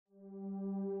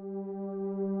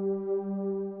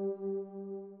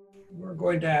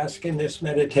going to ask in this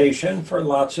meditation for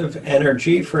lots of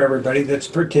energy for everybody that's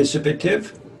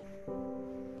participative.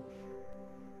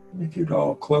 If you'd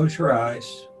all close your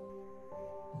eyes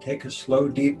and take a slow,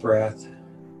 deep breath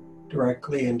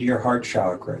directly into your heart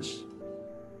chakras.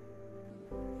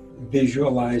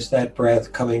 Visualize that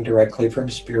breath coming directly from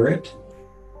spirit.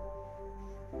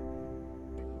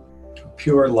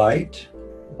 Pure light,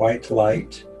 white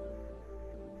light,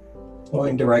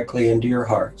 flowing directly into your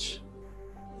hearts.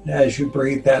 And as you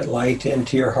breathe that light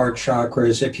into your heart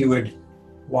chakras, if you would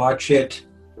watch it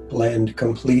blend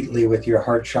completely with your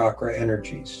heart chakra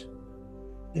energies.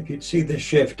 If you'd see the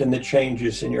shift and the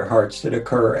changes in your hearts that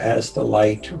occur as the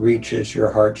light reaches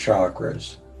your heart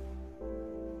chakras.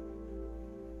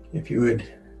 If you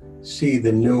would see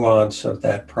the nuance of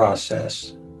that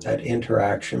process, that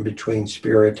interaction between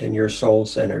spirit and your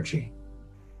soul's energy.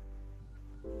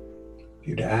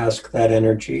 You'd ask that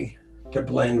energy to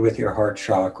blend with your heart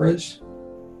chakras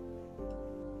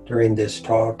during this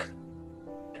talk,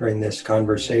 during this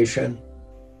conversation.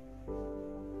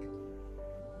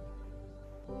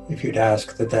 If you'd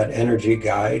ask that that energy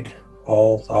guide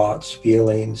all thoughts,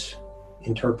 feelings,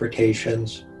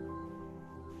 interpretations,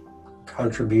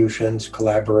 contributions,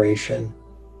 collaboration.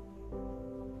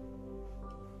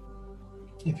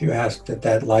 If you ask that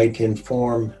that light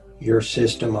inform your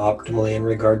system optimally in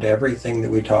regard to everything that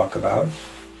we talk about,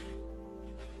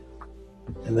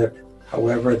 and that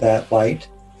however that light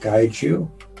guides you,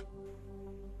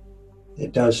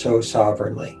 it does so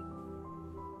sovereignly,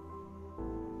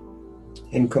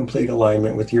 in complete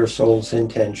alignment with your soul's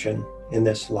intention in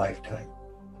this lifetime.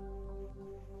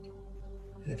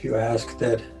 If you ask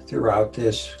that throughout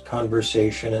this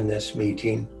conversation and this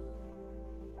meeting,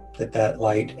 that that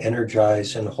light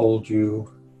energize and hold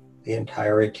you, the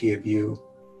entirety of you,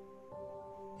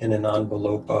 in an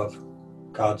envelope of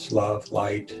God's love,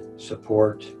 light,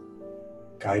 support,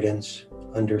 guidance,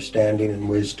 understanding and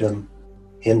wisdom,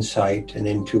 insight and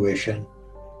intuition,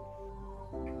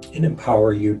 and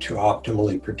empower you to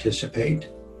optimally participate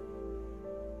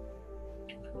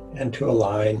and to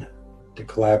align, to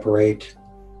collaborate,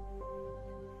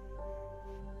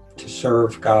 to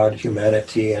serve God,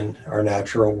 humanity, and our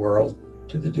natural world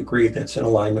to the degree that's in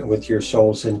alignment with your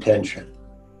soul's intention.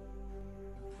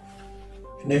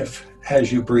 And if,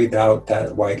 as you breathe out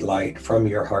that white light from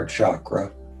your heart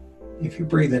chakra, if you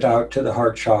breathe it out to the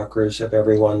heart chakras of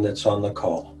everyone that's on the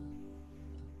call,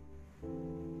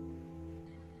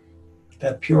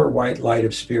 that pure white light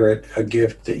of spirit, a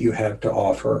gift that you have to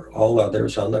offer all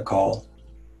others on the call,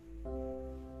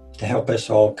 to help us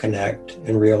all connect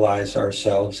and realize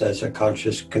ourselves as a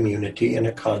conscious community in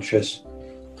a conscious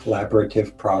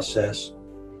collaborative process,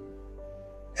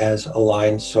 as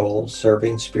aligned souls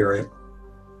serving spirit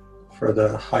for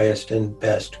the highest and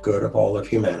best good of all of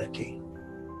humanity.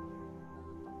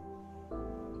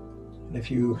 And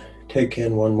if you take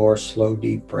in one more slow,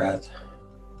 deep breath,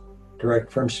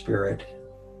 direct from spirit,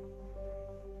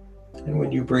 and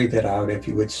when you breathe it out, if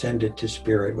you would send it to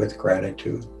spirit with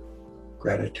gratitude.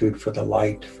 Gratitude for the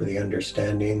light, for the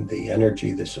understanding, the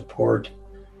energy, the support,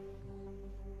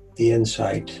 the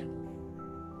insight,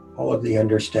 all of the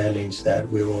understandings that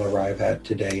we will arrive at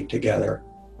today together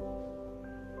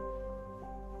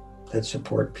that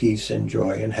support peace and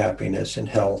joy and happiness and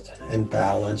health and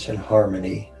balance and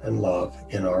harmony and love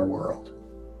in our world.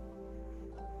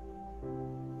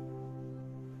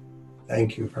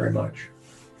 Thank you very much.